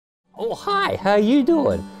Oh, hi, how you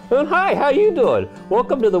doing? And hi, how you doing?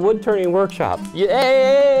 Welcome to the wood turning workshop.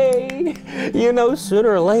 Yay! You know, sooner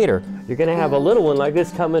or later, you're gonna have a little one like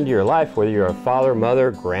this come into your life, whether you're a father, mother,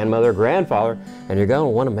 grandmother, grandfather, and you're gonna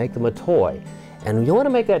wanna make them a toy. And you wanna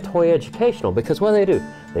make that toy educational, because what do?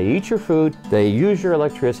 They eat your food, they use your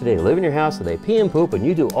electricity, they live in your house, and they pee and poop, and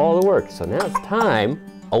you do all the work. So now it's time,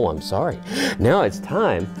 oh, I'm sorry. Now it's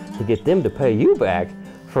time to get them to pay you back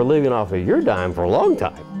for living off of your dime for a long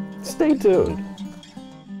time. Stay tuned.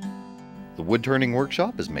 The Wood Turning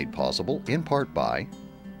Workshop is made possible in part by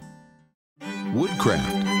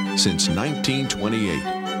Woodcraft since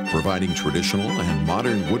 1928, providing traditional and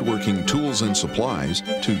modern woodworking tools and supplies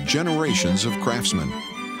to generations of craftsmen.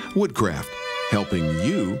 Woodcraft, helping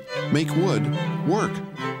you make wood work.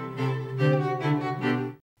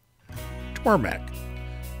 Tormek,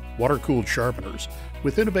 water-cooled sharpeners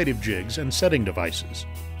with innovative jigs and setting devices.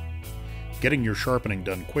 Getting your sharpening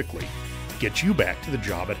done quickly gets you back to the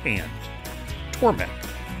job at hand. Tormek,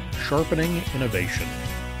 sharpening innovation.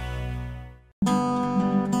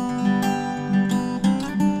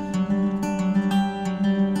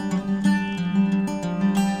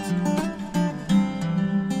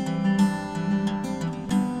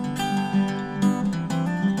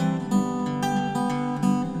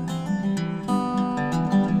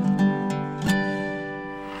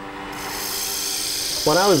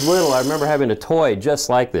 When I was little, I remember having a toy just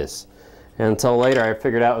like this. Until later, I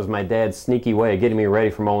figured out it was my dad's sneaky way of getting me ready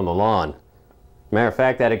for mowing the lawn. Matter of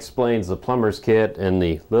fact, that explains the plumber's kit and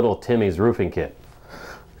the little Timmy's roofing kit.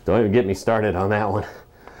 Don't even get me started on that one.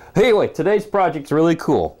 Anyway, today's project's really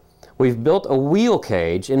cool. We've built a wheel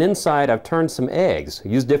cage, and inside I've turned some eggs.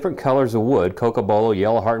 Used different colors of wood, cocobolo,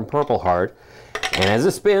 yellow heart, and purple heart. And as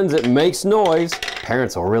it spins, it makes noise.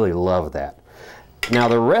 Parents will really love that. Now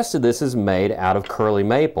the rest of this is made out of curly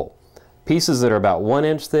maple. Pieces that are about 1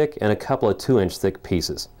 inch thick and a couple of 2-inch thick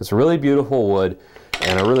pieces. It's really beautiful wood,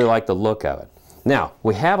 and I really like the look of it. Now,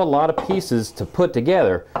 we have a lot of pieces to put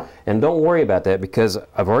together, and don't worry about that because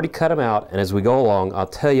I've already cut them out, and as we go along, I'll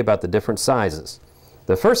tell you about the different sizes.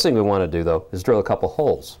 The first thing we want to do, though, is drill a couple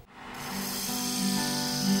holes.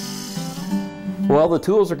 Well, the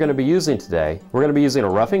tools we're going to be using today, we're going to be using a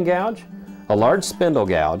roughing gouge, a large spindle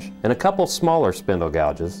gouge, and a couple smaller spindle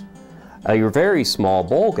gouges, a very small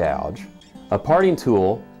bowl gouge, a parting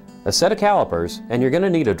tool, a set of calipers, and you're going to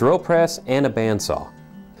need a drill press and a bandsaw.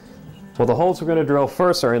 Well, the holes we're going to drill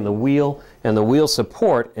first are in the wheel and the wheel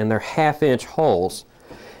support, and they're 1/2-inch holes.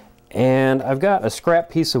 And I've got a scrap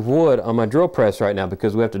piece of wood on my drill press right now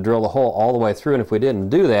because we have to drill the hole all the way through, and if we didn't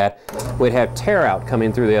do that, we'd have tear out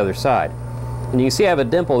coming through the other side. And you can see I have a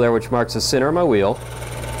dimple there which marks the center of my wheel.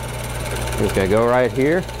 I'm just going to go right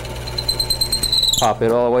here, pop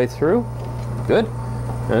it all the way through. Good.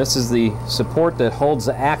 Now this is the support that holds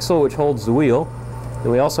the axle, which holds the wheel.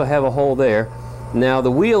 And we also have a hole there. Now the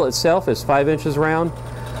wheel itself is 5 inches round,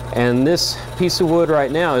 and this piece of wood right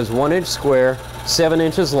now is 1 inch square, 7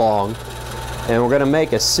 inches long, and we're going to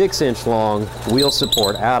make a 6-inch long wheel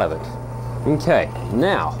support out of it. Okay,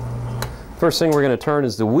 now, first thing we're going to turn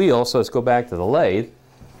is the wheel, so let's go back to the lathe.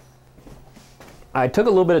 I took a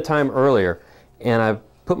little bit of time earlier, and I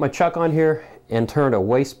put my chuck on here and turned a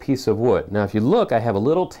waste piece of wood. Now if you look, I have a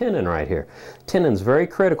little tenon right here. Tenon's very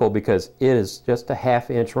critical because it is just a 1/2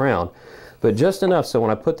 inch round, but just enough so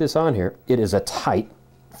when I put this on here, it is a tight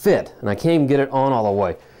fit, and I can't even get it on all the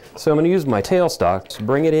way. So I'm going to use my tailstock to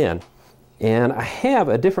bring it in, and I have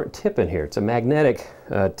a different tip in here. It's a magnetic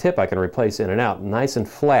tip I can replace in and out, nice and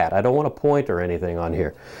flat. I don't want a point or anything on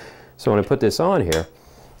here. So when I put this on here,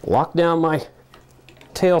 lock down my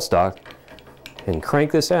tailstock and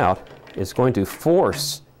crank this out, it's going to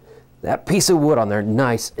force that piece of wood on there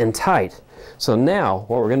nice and tight. So now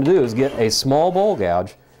what we're going to do is get a small bowl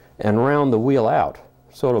gouge and round the wheel out.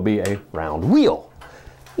 So it'll be a round wheel.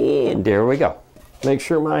 And there we go. Make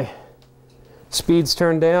sure my speed's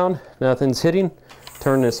turned down, nothing's hitting.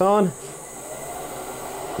 Turn this on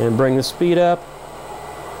and bring the speed up.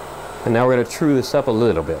 And now we're going to true this up a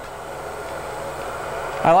little bit.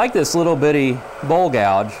 I like this little bitty bowl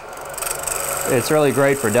gouge. It's really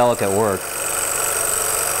great for delicate work.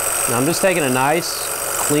 Now I'm just taking a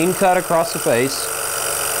nice clean cut across the face,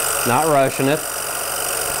 not rushing it.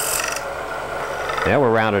 Yeah,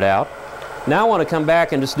 we're rounded out. Now I want to come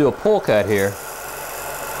back and just do a pull cut here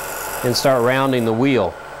and start rounding the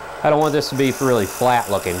wheel. I don't want this to be really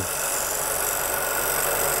flat looking.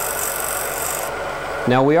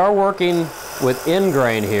 Now we are working with end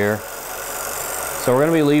grain here, so we're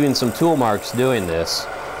going to be leaving some tool marks doing this.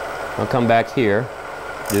 I'll come back here,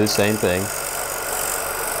 do the same thing.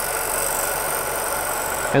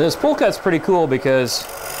 And this pull cut's pretty cool because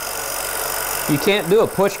You can't do a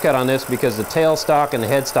push cut on this because the tailstock and the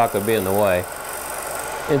headstock would be in the way.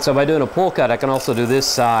 And so by doing a pull cut, I can also do this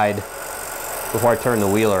side before I turn the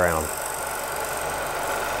wheel around.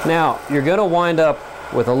 Now, you're going to wind up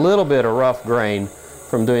with a little bit of rough grain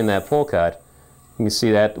from doing that pull cut. You can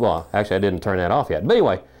see that, well, actually I didn't turn that off yet. But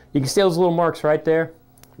anyway, you can see those little marks right there.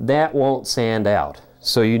 That won't sand out.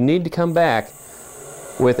 So you need to come back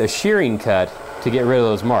with a shearing cut to get rid of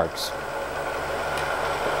those marks.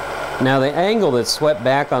 Now the angle that's swept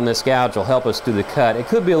back on this gouge will help us do the cut. It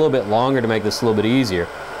could be a little bit longer to make this a little bit easier.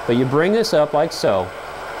 But you bring this up like so.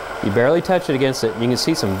 You barely touch it against it. You can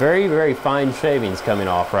see some very, very fine shavings coming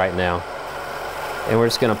off right now. And we're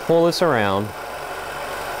just going to pull this around.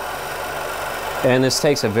 And this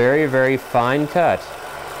takes a very, very fine cut.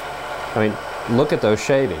 I mean, look at those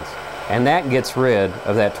shavings. And that gets rid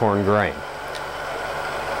of that torn grain.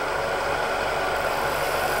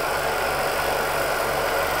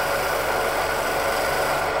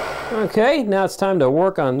 Okay, now it's time to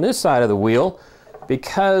work on this side of the wheel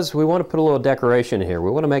because we want to put a little decoration here. We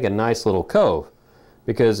want to make a nice little cove.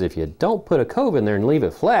 Because if you don't put a cove in there and leave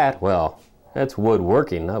it flat, well, that's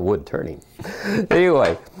woodworking, not wood turning.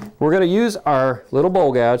 Anyway, we're going to use our little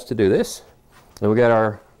bowl gouge to do this. And we got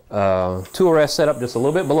our tool rest set up just a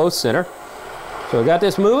little bit below center. So we got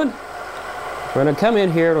this moving. We're going to come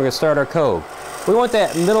in here and we're going to start our cove. We want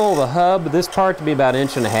that middle of the hub, this part, to be about 1.5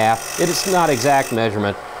 inches. It is not exact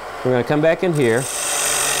measurement. We're going to come back in here.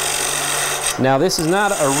 Now this is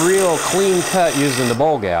not a real clean cut using the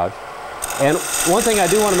bowl gouge. And one thing I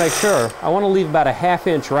do want to make sure, I want to leave about a 1/2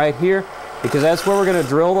 inch right here because that's where we're going to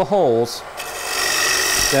drill the holes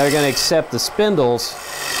that are going to accept the spindles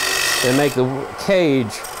and make the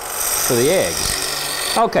cage for the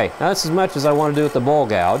eggs. Okay, now that's as much as I want to do with the bowl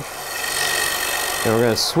gouge. And we're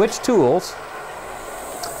going to switch tools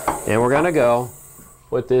and we're going to go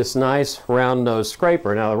with this nice round nose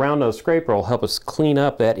scraper. Now the round nose scraper will help us clean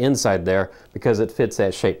up that inside there because it fits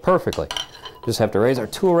that shape perfectly. Just have to raise our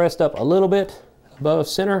tool rest up a little bit above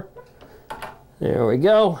center. There we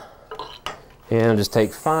go. And just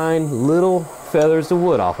take fine little feathers of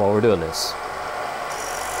wood off while we're doing this.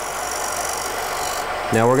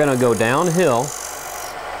 Now we're going to go downhill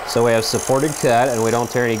so we have supported cut and we don't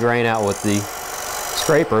tear any grain out with the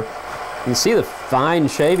scraper. You can see the fine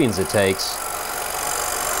shavings it takes.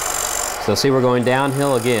 So see, we're going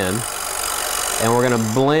downhill again, and we're going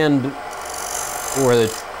to blend where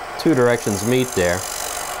the two directions meet there.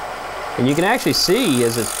 And you can actually see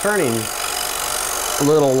as it's turning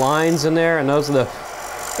little lines in there, and those are the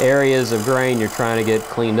areas of grain you're trying to get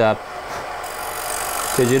cleaned up.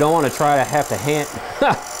 Because you don't want to try to have to hand,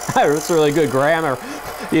 that's really good grammar,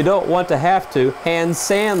 you don't want to have to hand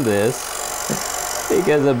sand this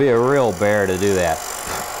because it'll be a real bear to do that.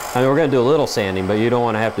 I mean, we're going to do a little sanding, but you don't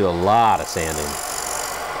want to have to do a lot of sanding.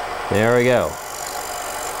 There we go.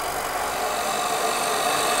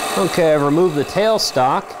 Okay, I've removed the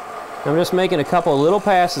tailstock. I'm just making a couple of little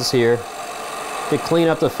passes here to clean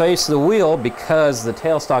up the face of the wheel because the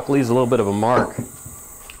tailstock leaves a little bit of a mark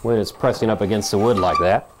when it's pressing up against the wood like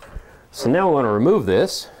that. So now we want to remove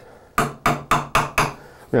this. We're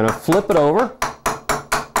going to flip it over.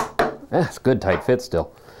 That's a good tight fit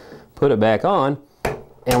still. Put it back on.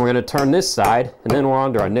 And we're going to turn this side, and then we're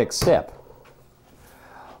on to our next step.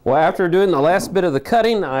 Well, after doing the last bit of the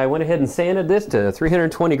cutting, I went ahead and sanded this to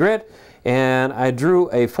 320 grit, and I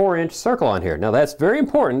drew a 4-inch circle on here. Now that's very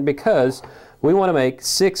important because we want to make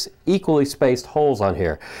 6 equally spaced holes on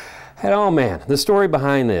here. And oh man, the story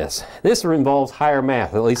behind this. This involves higher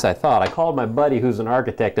math, at least I thought. I called my buddy who's an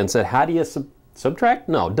architect and said, how do you subtract?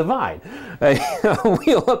 No, divide a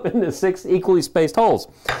wheel up into 6 equally spaced holes.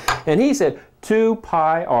 And he said, 2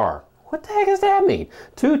 pi r. What the heck does that mean?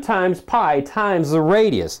 2 times pi times the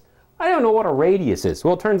radius. I don't know what a radius is.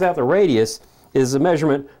 Well, it turns out the radius is the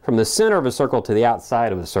measurement from the center of a circle to the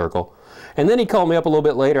outside of the circle. And then he called me up a little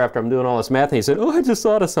bit later after I'm doing all this math and he said, oh, I just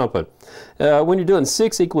thought of something. When you're doing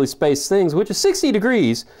 6 equally spaced things, which is 60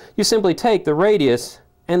 degrees, you simply take the radius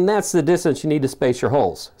and that's the distance you need to space your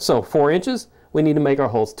holes. So 4 inches, we need to make our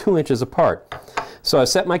holes 2 inches apart. So I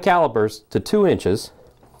set my calipers to 2 inches.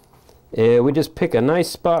 We just pick a nice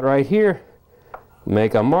spot right here,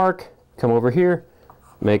 make a mark, come over here,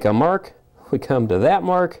 make a mark, we come to that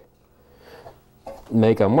mark,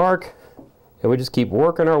 make a mark, and we just keep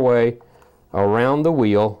working our way around the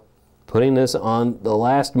wheel, putting this on the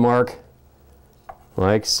last mark,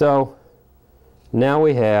 like so. Now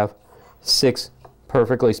we have 6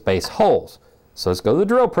 perfectly spaced holes. So let's go to the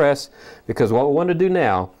drill press, because what we want to do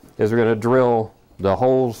now is we're going to drill the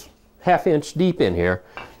holes 1/2 inch deep in here,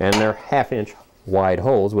 and they're 1/2 inch wide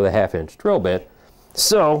holes with a 1/2 inch drill bit.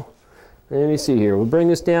 So let me see here. We'll bring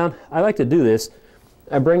this down. I like to do this.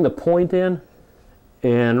 I bring the point in,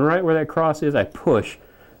 and right where that cross is, I push.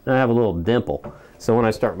 And I have a little dimple. So when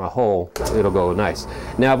I start my hole, it'll go nice.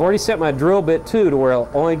 Now I've already set my drill bit too to where it'll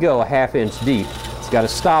only go a 1/2 inch deep. It's got a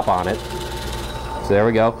stop on it. So there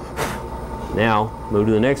we go. Now move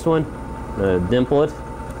to the next one. Dimple it.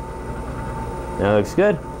 That looks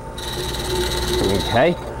good.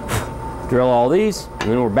 Okay. Drill all these,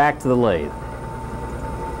 and then we're back to the lathe.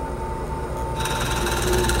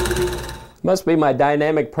 Must be my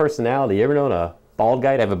dynamic personality. You ever known a bald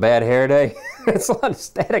guy to have a bad hair day? It's a lot of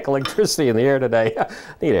static electricity in the air today. I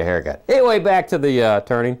need a haircut. Anyway, back to the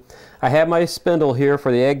turning. I have my spindle here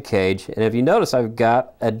for the egg cage, and if you notice, I've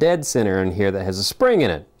got a dead center in here that has a spring in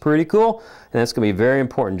it. Pretty cool, and that's going to be very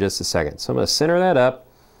important in just a second. So I'm going to center that up.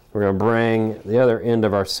 We're going to bring the other end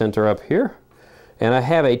of our center up here, and I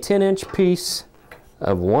have a 10-inch piece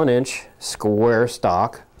of 1-inch square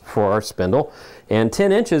stock for our spindle, and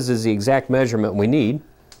 10 inches is the exact measurement we need.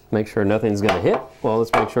 Make sure nothing's going to hit. Well,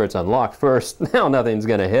 let's make sure it's unlocked first. Now nothing's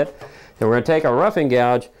going to hit. And we're going to take our roughing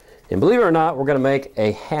gouge, and believe it or not, we're going to make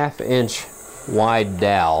a 1/2 inch wide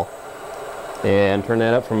dowel. And turn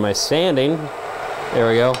that up from my sanding. There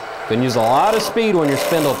we go. You can use a lot of speed when you're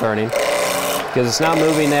spindle turning because it's not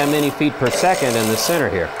moving that many feet per second in the center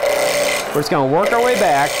here. We're just going to work our way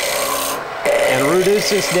back and reduce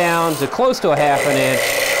this down to close to a 1/2 inch.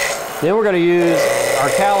 Then we're going to use our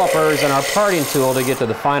calipers and our parting tool to get to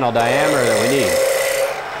the final diameter that we need.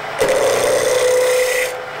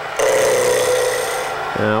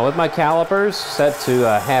 Now with my calipers set to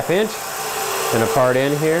a 1/2 inch, I'm going to part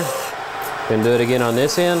in here. Going to do it again on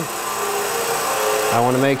this end. I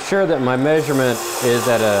want to make sure that my measurement is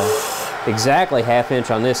at exactly 1/2 inch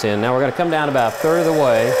on this end. Now we're going to come down about 1/3 of the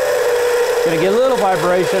way. Going to get a little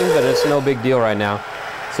vibration, but it's no big deal right now.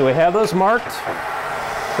 So we have those marked.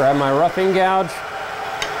 Grab my roughing gouge,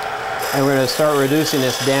 and we're going to start reducing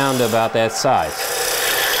this down to about that size.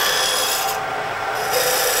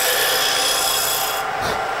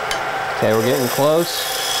 Okay, we're getting close.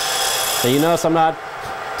 Now you notice I'm not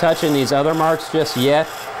touching these other marks just yet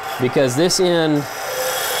because this end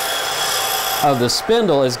of the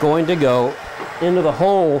spindle is going to go into the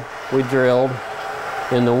hole we drilled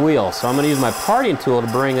in the wheel. So I'm going to use my parting tool to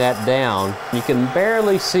bring that down. You can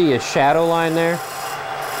barely see a shadow line there.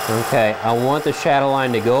 Okay, I want the shadow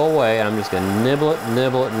line to go away. I'm just going to nibble it,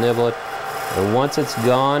 nibble it, nibble it. And once it's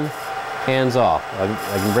gone, hands off.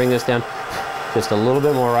 I can bring this down just a little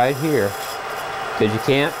bit more right here because you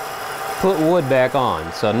can't put wood back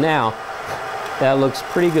on. So now that looks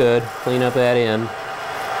pretty good. Clean up that end.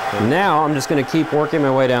 And now I'm just going to keep working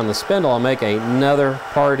my way down the spindle. I'll make another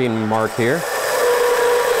parting mark here.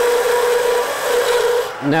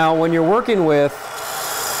 Now when you're working with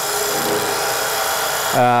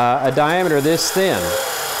a diameter this thin,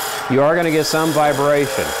 you are going to get some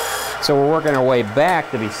vibration. So we're working our way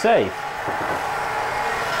back to be safe.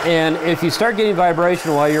 And if you start getting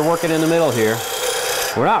vibration while you're working in the middle here,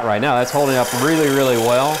 we're not right now, that's holding up really, really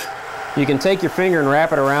well. You can take your finger and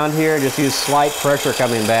wrap it around here and just use slight pressure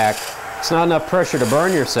coming back. It's not enough pressure to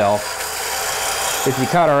burn yourself. If you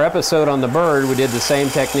caught our episode on the bird, we did the same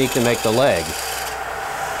technique to make the leg.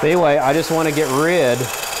 But anyway, I just want to get rid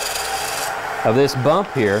of this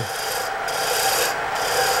bump here.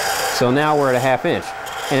 So now we're at a 1/2 inch.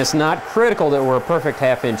 And it's not critical that we're a perfect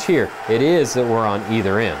 1/2 inch here. It is that we're on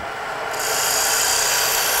either end.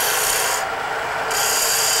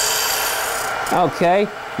 Okay,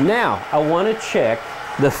 now I want to check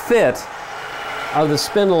the fit of the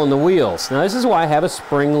spindle and the wheels. Now this is why I have a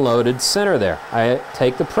spring-loaded center there. I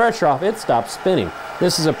take the pressure off, it stops spinning.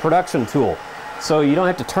 This is a production tool, so you don't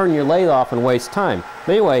have to turn your lathe off and waste time.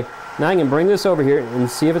 But anyway, now I can bring this over here and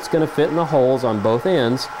see if it's going to fit in the holes on both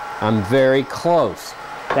ends. I'm very close.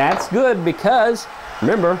 That's good because,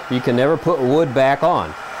 remember, you can never put wood back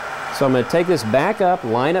on. So I'm going to take this back up,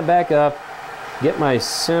 line it back up, get my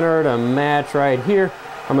center to match right here.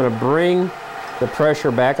 I'm going to bring the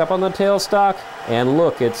pressure back up on the tailstock, and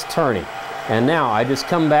look, it's turning. And now I just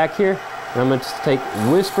come back here, and I'm going to take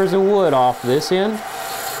whispers of wood off this end.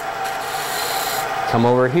 Come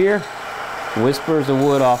over here, whispers of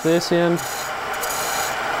wood off this end.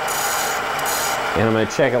 And I'm going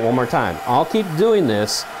to check it one more time. I'll keep doing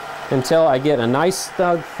this until I get a nice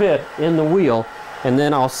snug fit in the wheel, and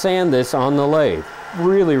then I'll sand this on the lathe.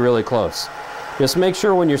 Really, really close. Just make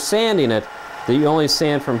sure when you're sanding it that you only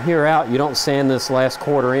sand from here out. You don't sand this last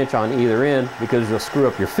 1/4 inch on either end because you'll screw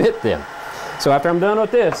up your fit then. So after I'm done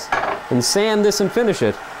with this and sand this and finish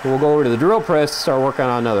it, we'll go over to the drill press to start working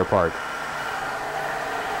on another part.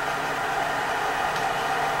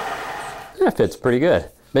 That fits pretty good.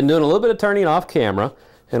 been doing a little bit of turning off camera,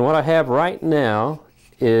 and what I have right now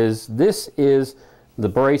is this is the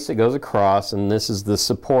brace that goes across, and this is the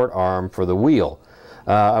support arm for the wheel.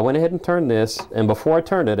 I went ahead and turned this, and before I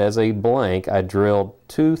turned it as a blank, I drilled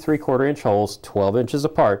 2 3/4 inch holes 12 inches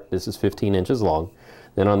apart. This is 15 inches long.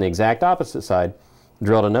 Then on the exact opposite side,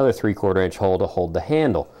 drilled another 3/4 inch hole to hold the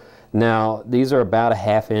handle. Now these are about a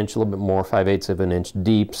 1/2 inch, a little bit more, 5/8 of an inch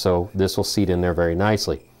deep, so this will seat in there very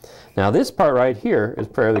nicely. Now this part right here is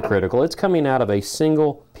fairly critical. It's coming out of a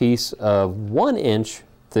single piece of 1 inch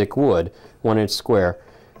thick wood, 1 inch square,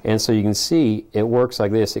 and so you can see it works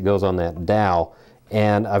like this. It goes on that dowel,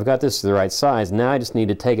 and I've got this to the right size. Now I just need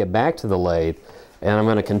to take it back to the lathe, and I'm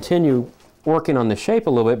going to continue working on the shape a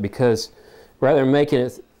little bit, because rather than making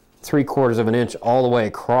it 3/4 of an inch all the way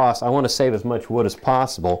across, I want to save as much wood as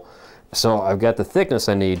possible. So I've got the thickness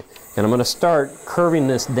I need, and I'm going to start curving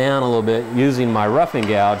this down a little bit using my roughing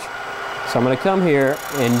gouge. So I'm going to come here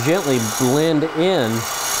and gently blend in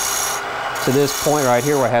to this point right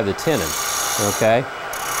here where I have the tenon. Okay?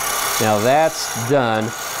 Now that's done.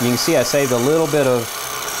 You can see I saved a little bit of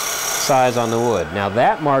size on the wood. Now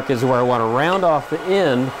that mark is where I want to round off the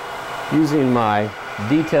end using my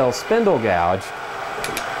detail spindle gouge,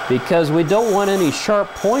 because we don't want any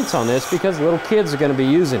sharp points on this because little kids are going to be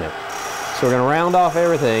using it. So we're going to round off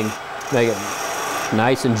everything, make it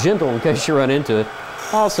nice and gentle in case you run into it.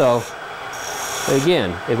 Also,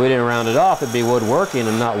 again, if we didn't round it off, it'd be woodworking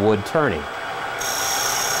and not wood turning.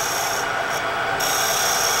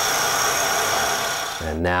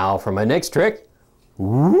 And now for my next trick.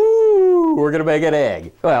 Woo! We're going to make an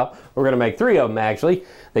egg. Well, we're going to make 3 of them actually.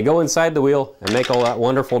 They go inside the wheel and make all that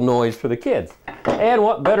wonderful noise for the kids. And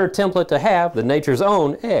what better template to have than nature's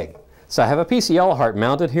own egg? So I have a piece of yellow heart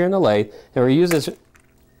mounted here in the lathe, and we use this.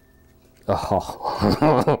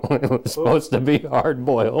 Oh, it was supposed to be hard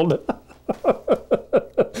boiled.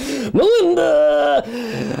 Melinda!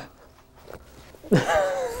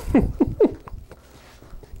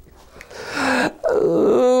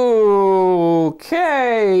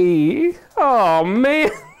 Okay. Oh man,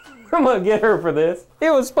 I'm gonna get her for this.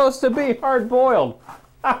 It was supposed to be hard boiled.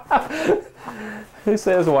 Who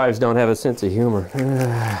says wives don't have a sense of humor?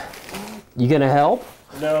 You gonna help?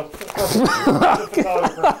 No. I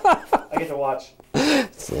get to watch.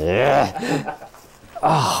 Yeah.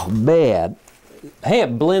 Oh man. Hey,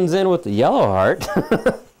 it blends in with the yellow heart.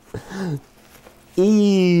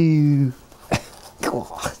 Ew.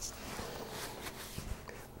 God.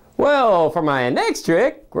 Well, for my next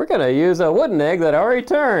trick, we're going to use a wooden egg that I already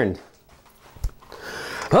turned.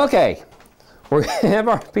 Okay, we have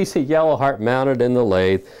our piece of yellow heart mounted in the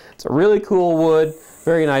lathe. It's a really cool wood,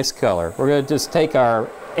 very nice color. We're going to just take our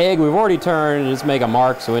egg we've already turned and just make a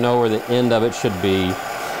mark so we know where the end of it should be.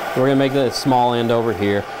 We're going to make the small end over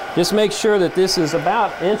here. Just make sure that this is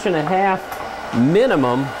about 1.5 inches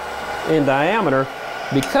minimum in diameter,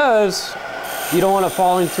 because you don't want it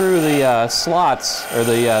falling through the slots or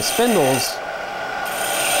the spindles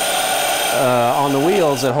on the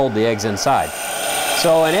wheels that hold the eggs inside.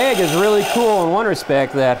 So an egg is really cool in one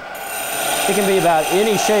respect, that it can be about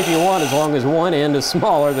any shape you want as long as one end is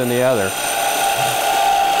smaller than the other.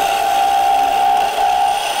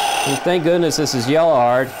 And thank goodness this is yellow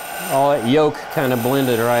heart. All that yolk kind of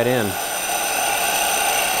blended right in.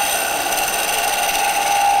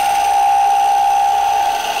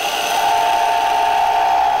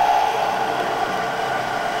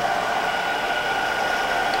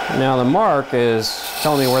 Now the mark is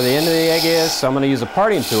telling me where the end of the egg is, so I'm going to use a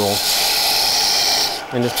parting tool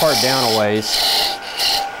and just part down a ways.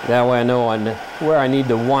 That way I know where I need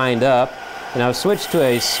to wind up. And I've switched to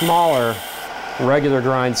a smaller regular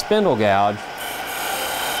grind spindle gouge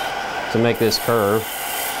to make this curve.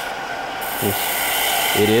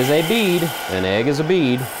 It is a bead. An egg is a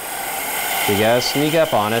bead. You gotta sneak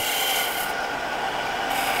up on it.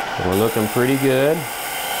 And we're looking pretty good.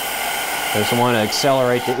 Just want to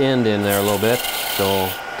accelerate the end in there a little bit. So we'll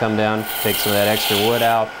come down, take some of that extra wood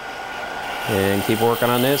out, and keep working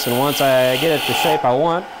on this. And once I get it the shape I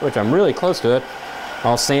want, which I'm really close to it,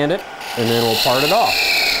 I'll sand it, and then we'll part it off.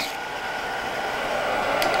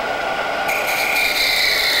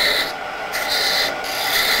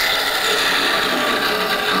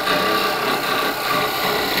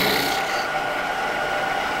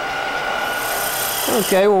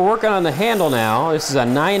 Okay, we're working on the handle now. This is a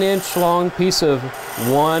 9-inch long piece of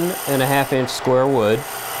 1.5 inch square wood,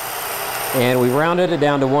 and we rounded it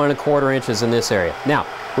down to 1.25 inches in this area. Now,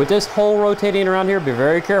 with this hole rotating around here, be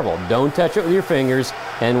very careful. Don't touch it with your fingers,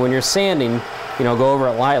 and when you're sanding, go over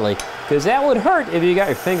it lightly, because that would hurt if you got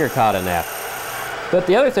your finger caught in that. But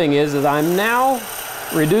the other thing is I'm now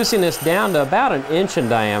reducing this down to about 1 inch in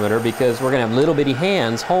diameter because we're going to have little bitty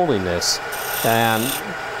hands holding this. And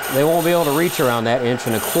they won't be able to reach around that 1¼ inch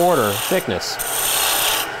thickness.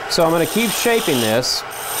 So I'm going to keep shaping this.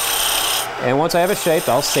 And once I have it shaped,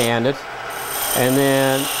 I'll sand it. And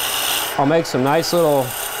then I'll make some nice little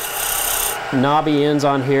knobby ends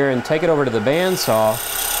on here and take it over to the bandsaw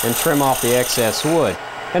and trim off the excess wood.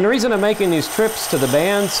 And the reason I'm making these trips to the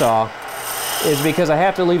bandsaw is because I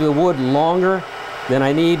have to leave the wood longer than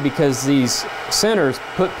I need because these centers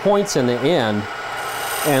put points in the end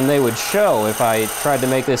and they would show if I tried to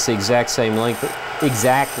make this the exact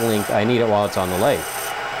length I need it while it's on the lathe.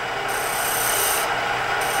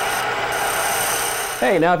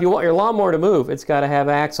 Hey, now if you want your lawnmower to move, it's got to have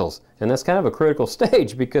axles. And that's kind of a critical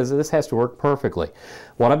stage because this has to work perfectly.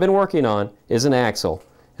 What I've been working on is an axle,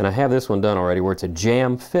 and I have this one done already where it's a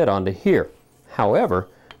jam fit onto here. However,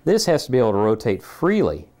 this has to be able to rotate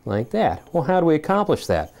freely like that. Well, how do we accomplish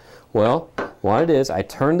that? Well, what it is, I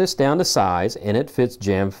turn this down to size and it fits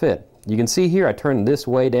jam fit. You can see here I turn this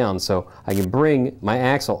way down so I can bring my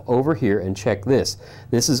axle over here and check this.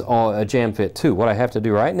 This is all a jam fit too. What I have to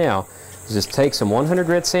do right now is just take some 100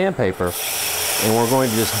 grit sandpaper and we're going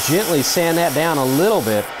to just gently sand that down a little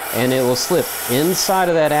bit and it will slip inside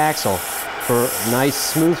of that axle for a nice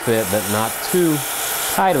smooth fit but not too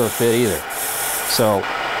tight of a fit either. So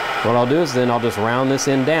what I'll do is then I'll just round this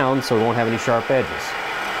end down so we won't have any sharp edges.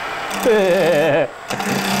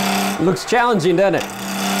 Looks challenging, doesn't it?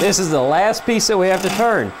 This is the last piece that we have to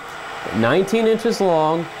turn. 19 inches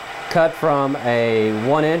long, cut from a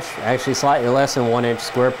 1 inch, actually slightly less than 1 inch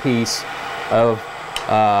square piece of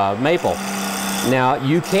maple. Now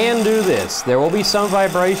you can do this. There will be some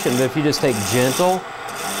vibration, but if you just take gentle,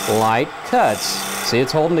 light cuts, see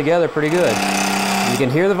it's holding together pretty good. You can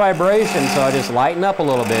hear the vibration, so I just lighten up a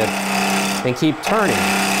little bit and keep turning.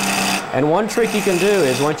 And one trick you can do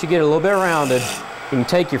is once you get a little bit rounded, you can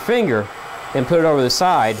take your finger and put it over the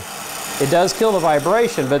side. It does kill the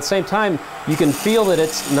vibration, but at the same time, you can feel that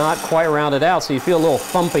it's not quite rounded out, so you feel a little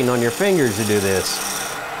thumping on your fingers to do this.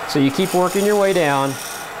 So you keep working your way down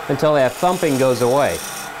until that thumping goes away.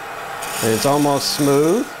 And it's almost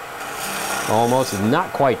smooth. Almost,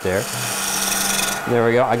 not quite there. There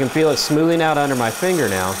we go. I can feel it smoothing out under my finger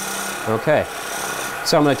now. Okay.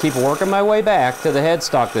 So I'm going to keep working my way back to the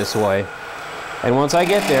headstock this way. And once I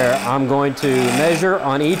get there, I'm going to measure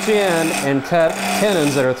on each end and cut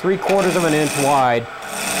tenons that are 3/4 inch wide,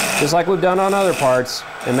 just like we've done on other parts,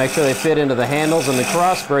 and make sure they fit into the handles and the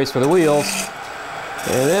cross brace for the wheels.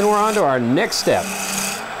 And then we're on to our next step.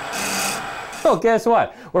 Oh, guess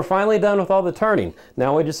what? We're finally done with all the turning.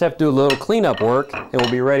 Now we just have to do a little cleanup work and we'll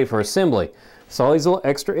be ready for assembly. So all these little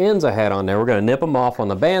extra ends I had on there, we're going to nip them off on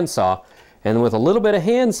the bandsaw, and with a little bit of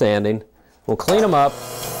hand sanding, we'll clean them up.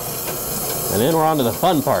 And then we're on to the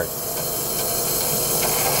fun part.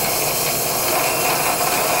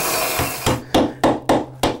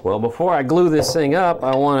 Well, before I glue this thing up,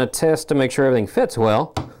 I want to test to make sure everything fits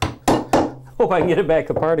well. Hope I can get it back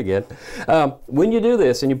apart again. When you do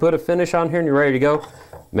this and you put a finish on here and you're ready to go,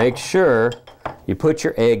 make sure you put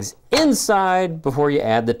your eggs inside before you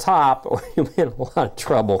add the top or you'll be in a lot of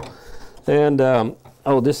trouble. And,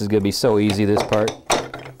 oh, this is going to be so easy, this part.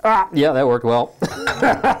 Ah, yeah, that worked well.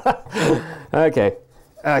 Okay,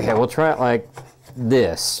 we'll try it like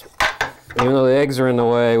this. Even though the eggs are in the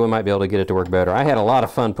way, we might be able to get it to work better. I had a lot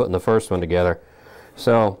of fun putting the first one together.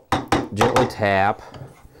 So, gently tap.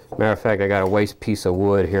 Matter of fact, I got a waste piece of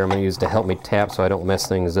wood here I'm going to use to help me tap so I don't mess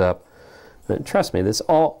things up. But trust me, this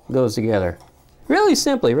all goes together. Really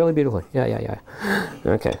simply, really beautifully. Yeah.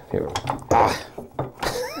 Okay, here we go. Ah.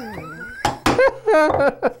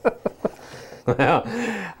 Well,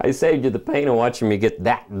 I saved you the pain of watching me get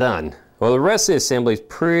that done. Well, the rest of the assembly is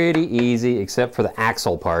pretty easy except for the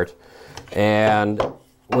axle part. And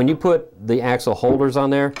when you put the axle holders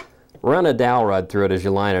on there, run a dowel rod through it as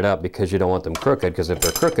you line it up because you don't want them crooked, because if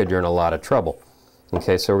they're crooked, you're in a lot of trouble.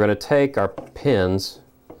 Okay, so we're going to take our pins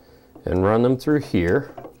and run them through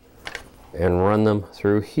here and run them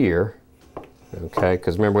through here. Okay,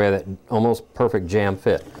 because remember we have that almost perfect jam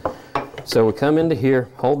fit. So we come into here,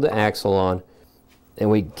 hold the axle on, and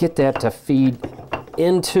we get that to feed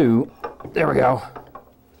into, there we go,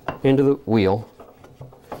 into the wheel.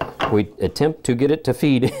 We attempt to get it to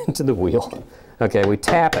feed into the wheel. Okay, we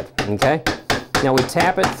tap it, okay? Now we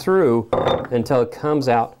tap it through until it comes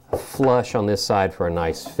out flush on this side for a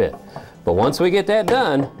nice fit. But once we get that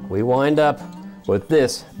done, we wind up with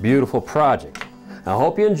this beautiful project. I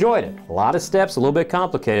hope you enjoyed it. A lot of steps, a little bit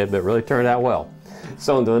complicated, but it really turned out well.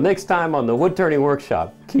 So until the next time on the Wood Turning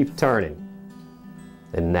Workshop, keep turning.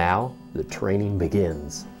 And now the training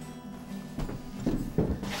begins.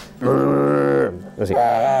 Let's see.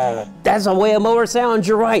 That's the way a mower sounds,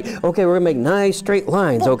 you're right. Okay, we're gonna make nice straight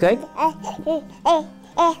lines, okay?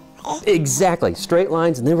 Exactly, straight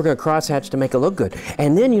lines, and then we're gonna crosshatch to make it look good.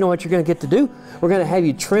 And then you know what you're gonna get to do? We're gonna have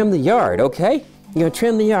you trim the yard, okay? You're gonna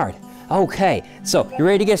trim the yard. Okay, so you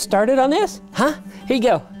ready to get started on this? Huh? Here you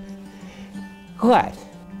go. What?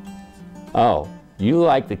 Oh, you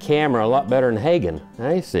like the camera a lot better than Hagen.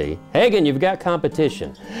 I see. Hagen, you've got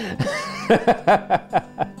competition.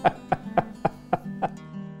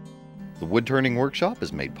 The Woodturning Workshop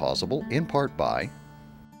is made possible in part by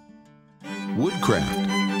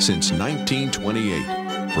Woodcraft, since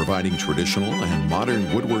 1928, providing traditional and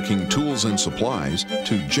modern woodworking tools and supplies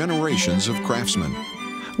to generations of craftsmen.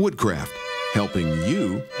 Woodcraft, helping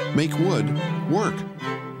you make wood work.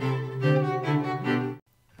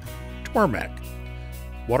 Tormek,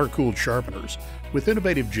 water-cooled sharpeners with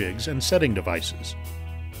innovative jigs and setting devices.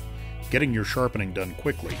 Getting your sharpening done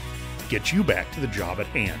quickly gets you back to the job at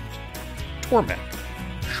hand. Tormek,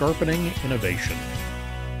 sharpening innovation.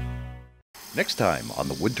 next time on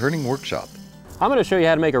the Woodturning Workshop. I'm going to show you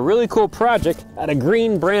how to make a really cool project out of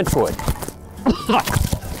green branch wood.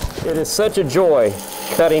 It is such a joy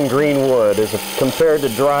cutting green wood as compared to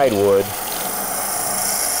dried wood.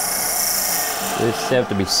 You just have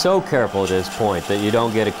to be so careful at this point that you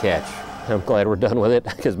don't get a catch. I'm glad we're done with it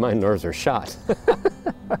because my nerves are shot.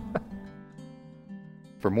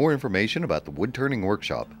 For more information about the Woodturning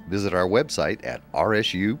Workshop, visit our website at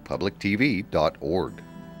rsupublictv.org.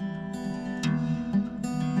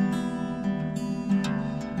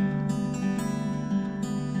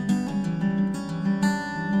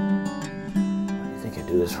 I think I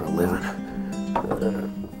do this for a living.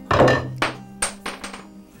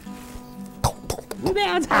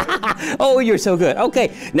 Oh, you're so good.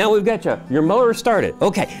 Okay, now we've got your motor started.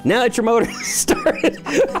 Okay, now that your motor started,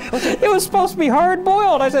 it was supposed to be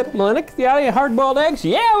hard-boiled. I said, Melinda, you got any hard-boiled eggs?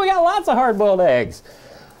 Yeah, we got lots of hard-boiled eggs.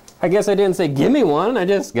 I guess I didn't say give me one, I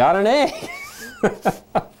just got an egg.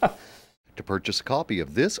 To purchase a copy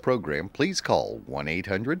of this program, please call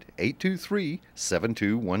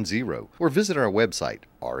 1-800-823-7210 or visit our website,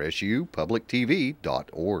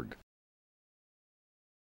 rsupublictv.org.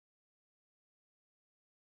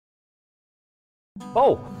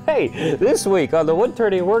 Oh, hey, this week on the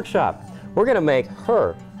Woodturning Workshop, we're gonna make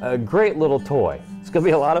her a great little toy. It's gonna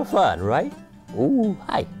be a lot of fun, right? Ooh,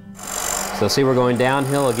 hi. So see, we're going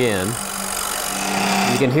downhill again.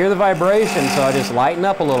 You can hear the vibration, so I just lighten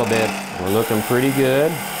up a little bit. We're looking pretty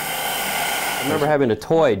good. I remember having a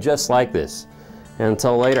toy just like this. And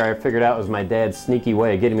until later, I figured out it was my dad's sneaky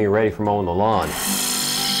way of getting me ready for mowing the lawn.